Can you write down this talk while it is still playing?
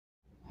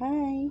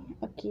Hai,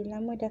 okey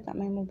lama dah tak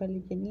main Mobile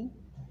Legends ni.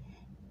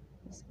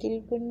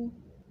 Skill pun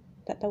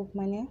tak tahu ke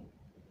mana.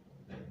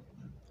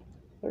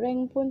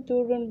 Rank pun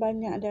turun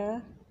banyak dah.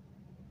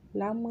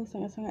 Lama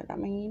sangat-sangat tak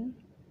main.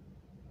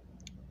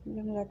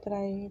 Jomlah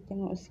try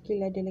tengok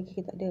skill ada lagi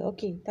ke tak ada.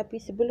 Okey,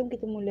 tapi sebelum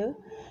kita mula,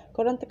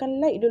 korang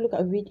tekan like dulu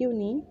kat video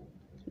ni.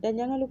 Dan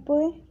jangan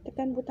lupa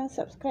tekan butang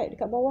subscribe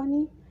dekat bawah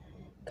ni.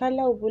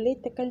 Kalau boleh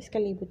tekan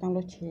sekali butang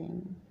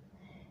loceng.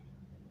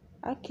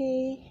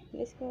 Okey,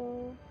 let's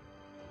go.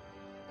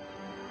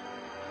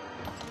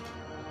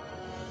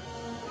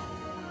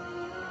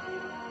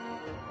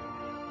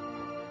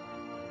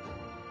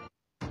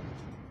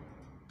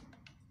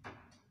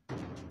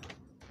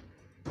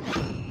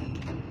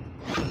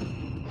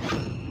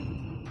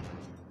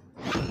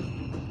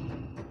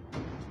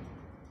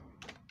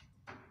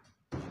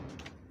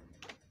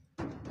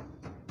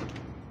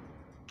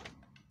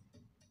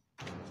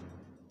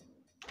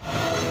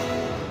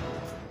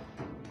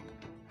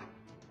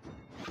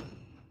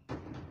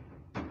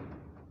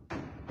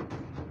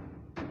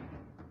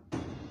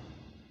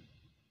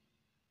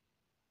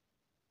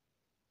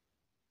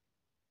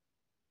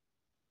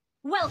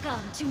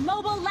 Welcome to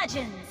Mobile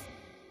Legends!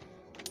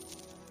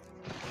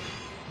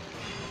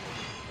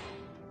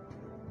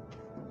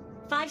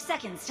 Five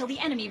seconds till the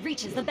enemy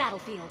reaches the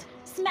battlefield.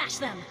 Smash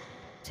them!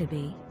 To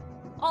be.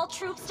 All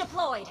troops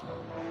deployed!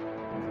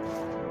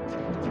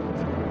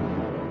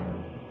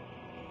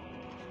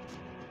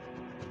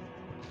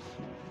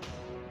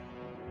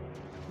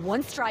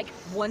 One strike,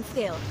 one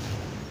skill.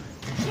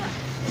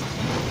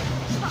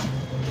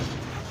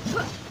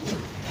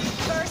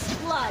 First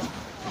blood!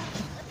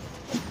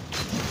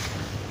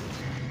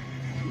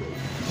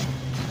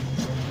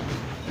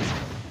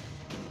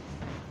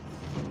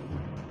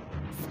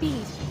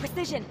 Speed,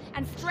 precision,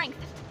 and strength.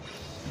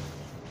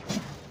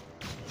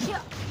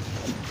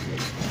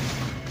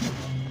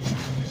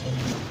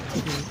 To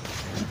be,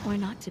 or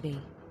not to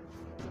be.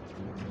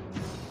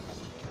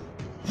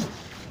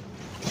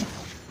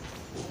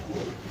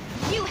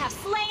 You have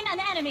slain an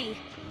enemy!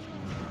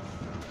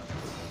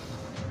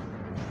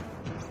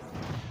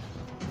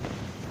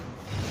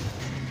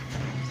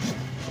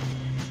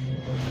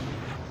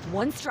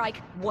 One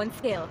strike, one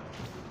skill.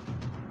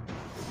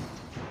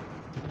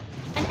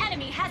 An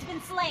enemy has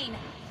been slain!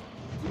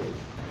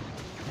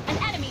 An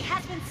enemy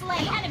has been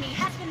slain! An enemy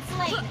has been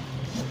slain!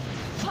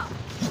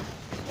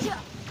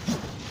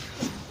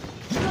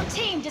 Your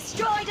team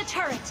destroyed a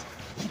turret!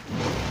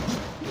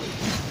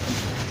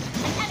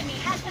 An enemy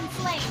has been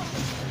slain!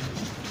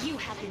 You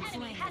have been slain!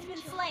 An enemy has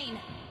been slain!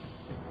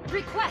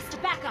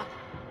 Request backup!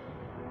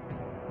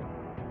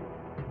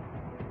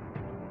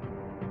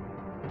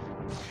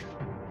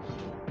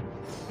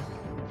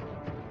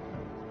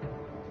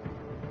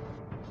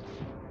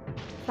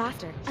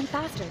 Faster and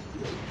faster.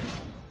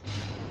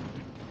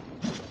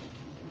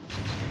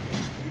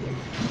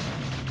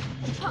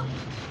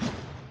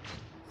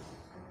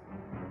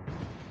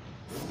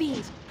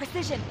 Speed,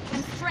 precision,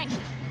 and strength.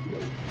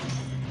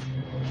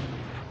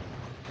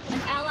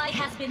 An ally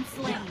has been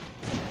slain.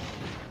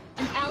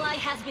 An ally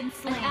has been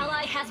slain. An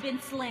ally has been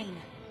slain.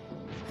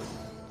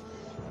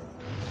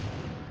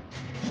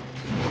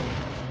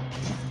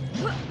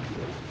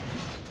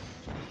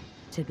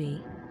 To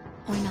be,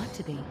 or not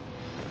to be.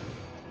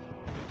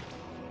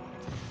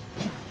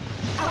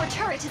 Our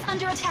turret is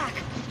under attack.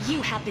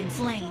 You have been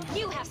slain.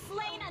 You have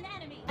slain an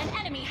enemy. An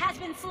enemy has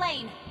been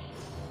slain.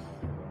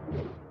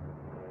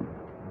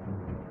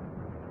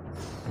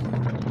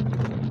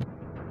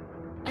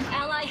 An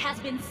ally has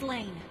been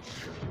slain.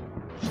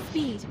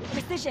 Speed,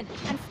 precision,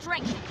 and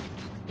strength.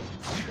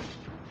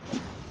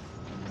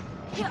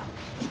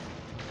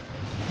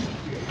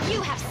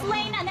 You have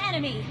slain an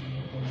enemy.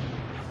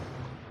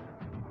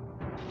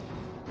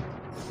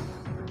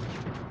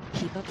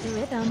 Keep up the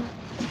rhythm.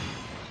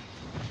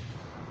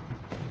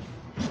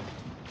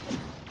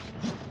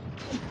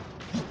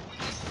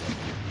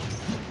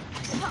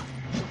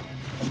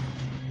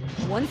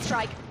 One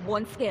strike,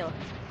 one skill.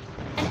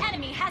 An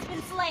enemy has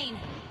been slain.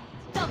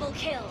 Double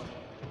kill.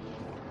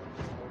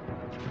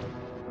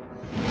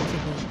 To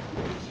be.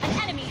 An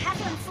enemy has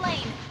been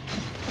slain.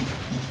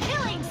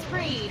 Killing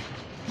spree.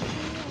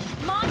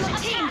 Your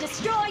team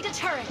destroyed a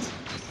turret.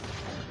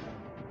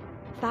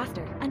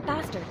 Faster and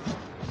faster.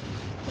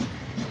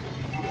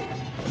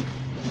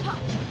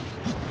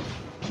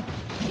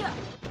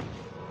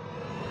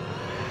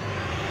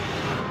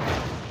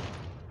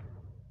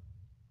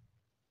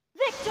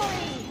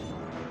 Victory!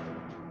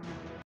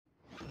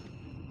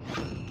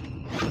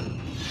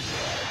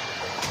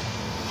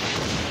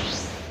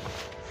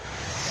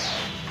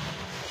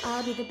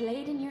 I'll be the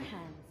blade in your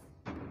hands.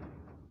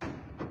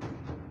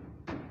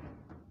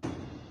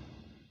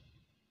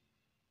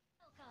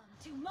 Welcome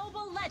to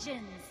Mobile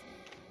Legends!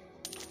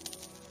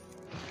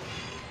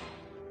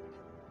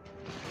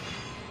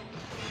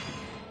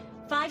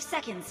 Five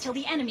seconds till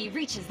the enemy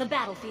reaches the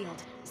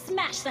battlefield.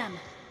 Smash them!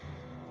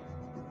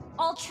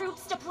 All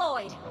troops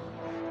deployed!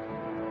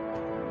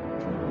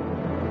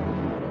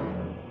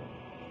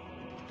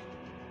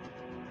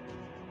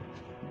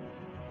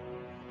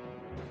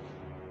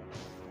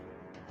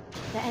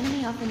 The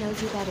enemy often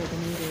knows you better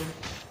than you do.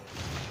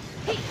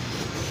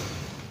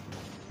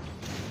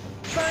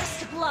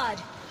 First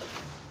blood.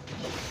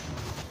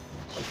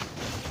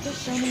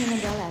 Just show me an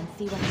umbrella and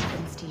see what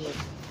happens to you.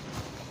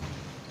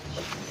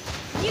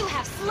 You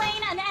have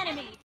slain an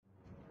enemy.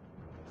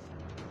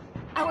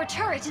 Our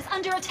turret is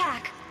under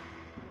attack.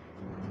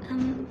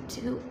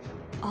 Do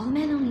all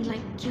men only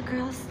like cute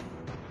girls?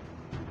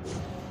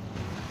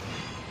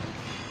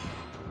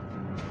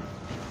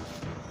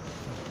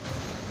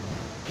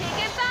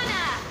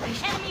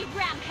 Enemy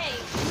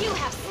rampage. You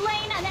have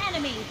slain an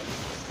enemy.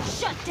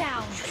 Shut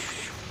down.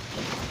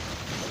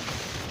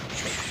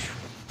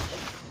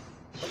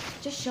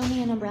 Just show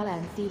me an umbrella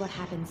and see what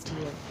happens to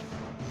you.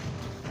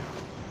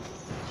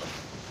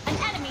 An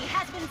enemy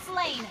has been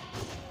slain.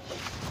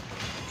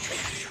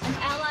 An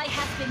ally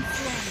has been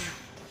slain.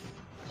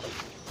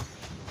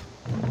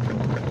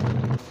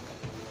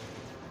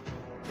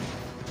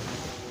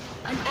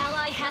 An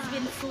ally has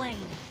been slain.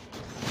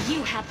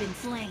 You have been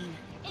slain.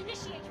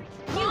 Initiate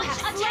retreat. You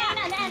have slain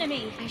an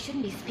enemy. I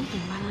shouldn't be speaking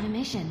while on a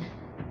mission.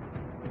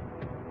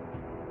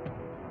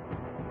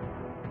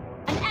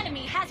 An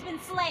enemy has been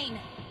slain.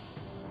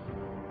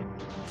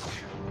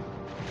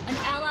 An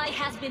ally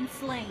has been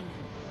slain.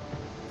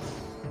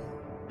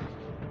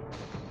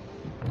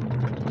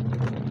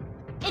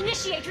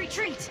 Initiate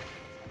retreat.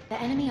 The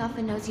enemy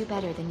often knows you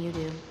better than you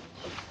do.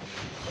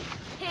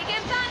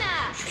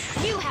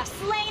 Higibana! You have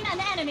slain an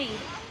enemy.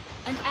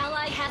 An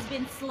ally has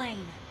been slain.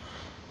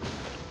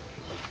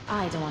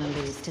 I don't want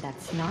to lose to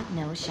that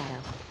snot-nosed shadow.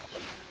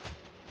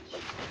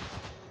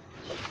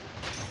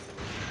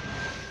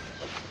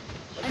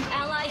 An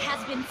ally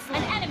has been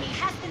slain. An enemy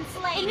has been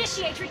slain.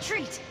 Initiate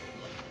retreat.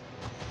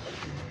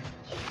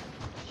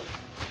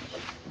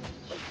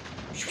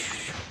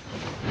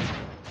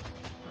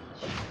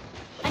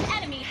 An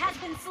enemy has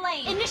been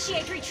slain.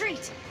 Initiate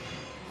retreat.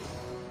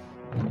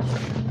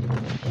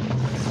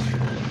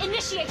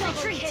 Initiate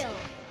retreat. Kill.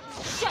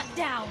 Shut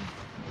down.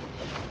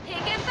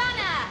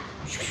 Higibana!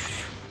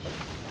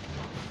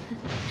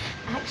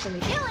 Actually,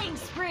 Killing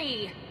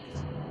spree!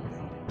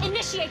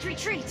 Initiate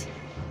retreat!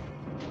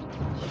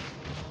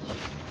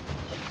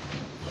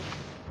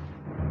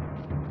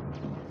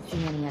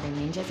 see any other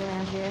ninjas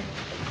around here?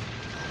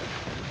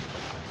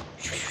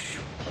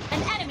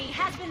 An enemy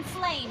has been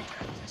slain!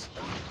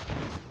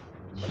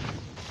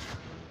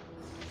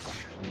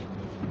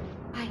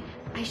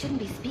 I shouldn't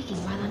be speaking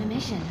while on a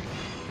mission.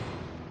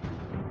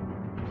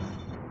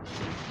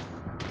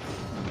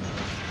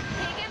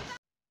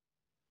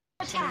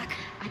 Attack!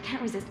 I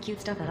can't resist cute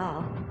stuff at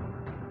all.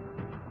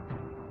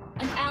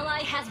 An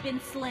ally has been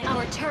slain.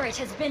 Our turret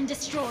has been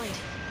destroyed.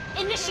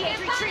 Initiate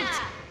retreat!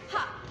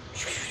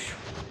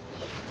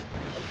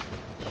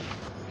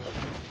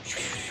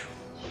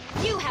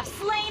 You have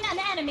slain an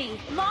enemy!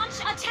 Launch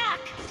attack!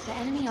 The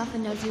enemy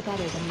often knows you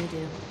better than you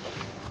do.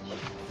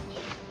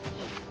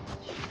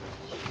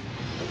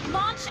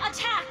 Launch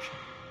attack!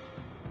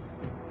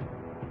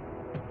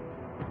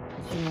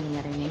 See any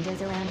other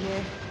ninjas around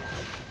here?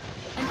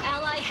 An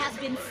ally has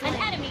been slain.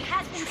 An enemy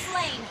has been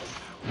slain!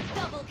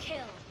 Double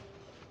kill!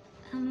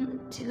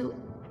 Do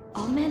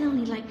all men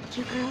only like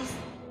cute girls?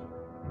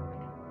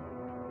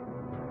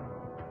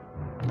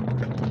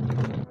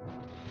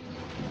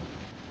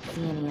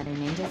 See any other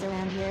ninjas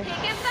around here?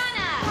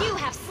 Higibana! You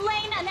have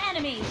slain an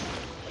enemy!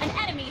 An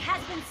enemy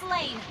has been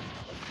slain!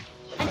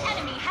 An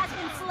enemy has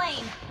been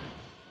slain!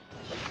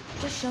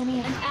 Just show me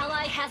An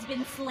ally has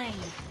been slain!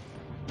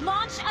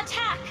 Launch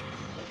attack!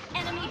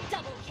 Enemy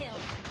double kill!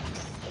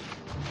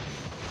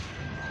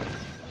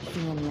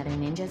 See any other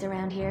ninjas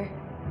around here?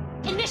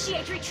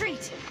 Initiate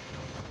retreat!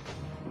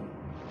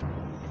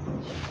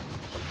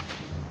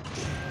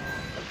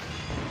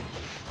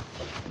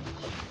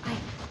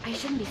 I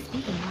shouldn't be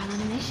speaking while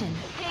on a mission.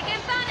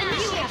 Higibana!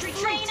 You have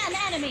slain an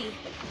enemy!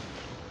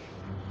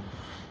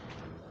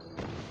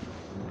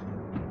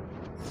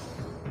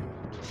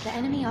 The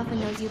enemy often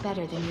knows you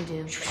better than you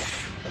do.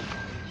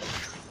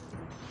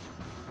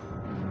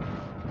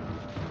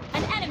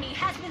 An enemy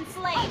has been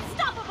slain!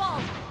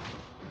 Unstoppable!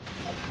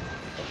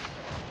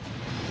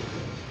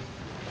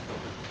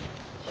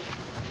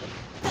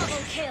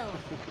 Double kill!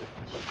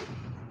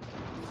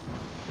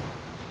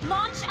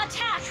 Launch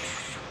attack!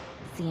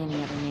 See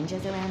any other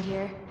ninjas around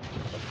here?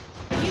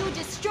 You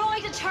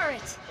destroyed a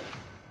turret!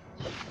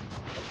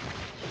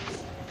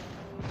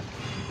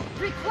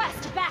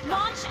 Request back!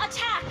 Launch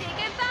attack!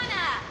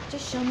 Higibana!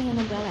 Just show me an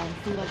umbrella and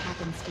see what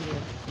happens to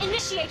you.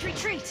 Initiate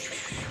retreat!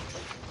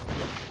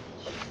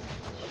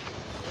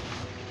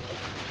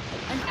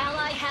 An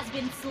ally has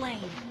been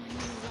slain.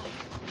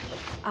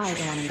 I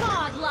don't want to...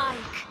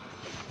 Godlike!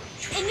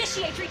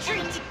 Initiate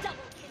retreat!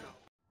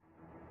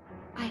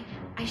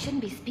 I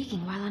shouldn't be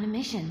speaking while on a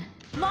mission.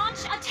 Launch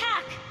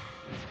attack!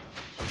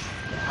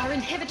 Our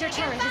inhibitor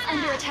turret is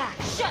under attack.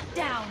 Shut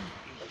down!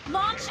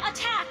 Launch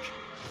attack!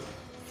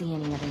 See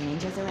any other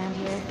ninjas around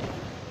here?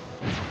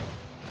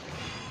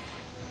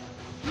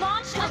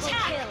 Launch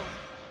attack!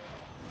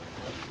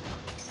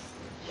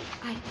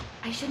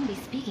 I shouldn't be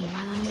speaking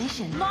while on a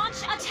mission.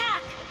 Launch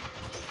attack!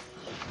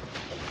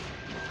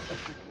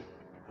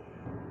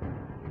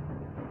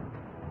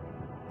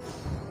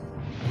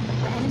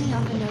 He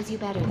often knows you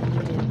better than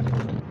you do.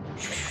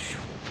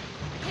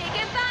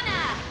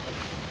 Higibana!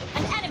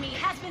 An enemy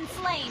has been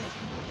slain.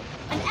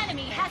 An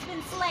enemy has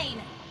been slain.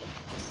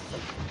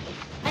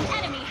 An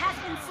enemy has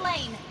been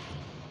slain.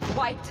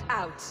 Wiped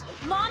out.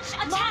 Launch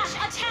attack!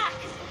 Launch attack!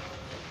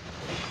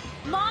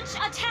 Launch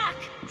attack!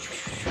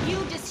 You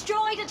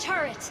destroyed a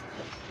turret.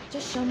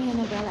 Just show me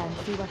an umbrella and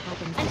see what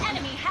happens. An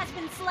enemy has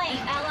been slain.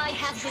 An ally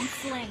has been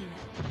slain.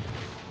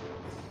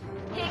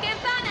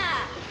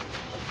 Higibana!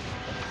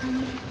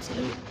 Come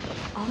to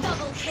all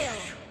Double kill.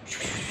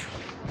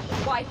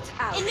 Wiped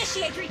out.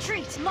 Initiate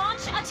retreat.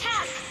 Launch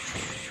attack.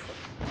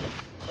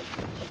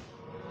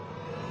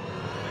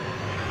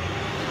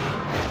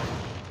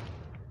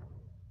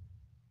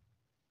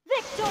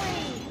 Victory!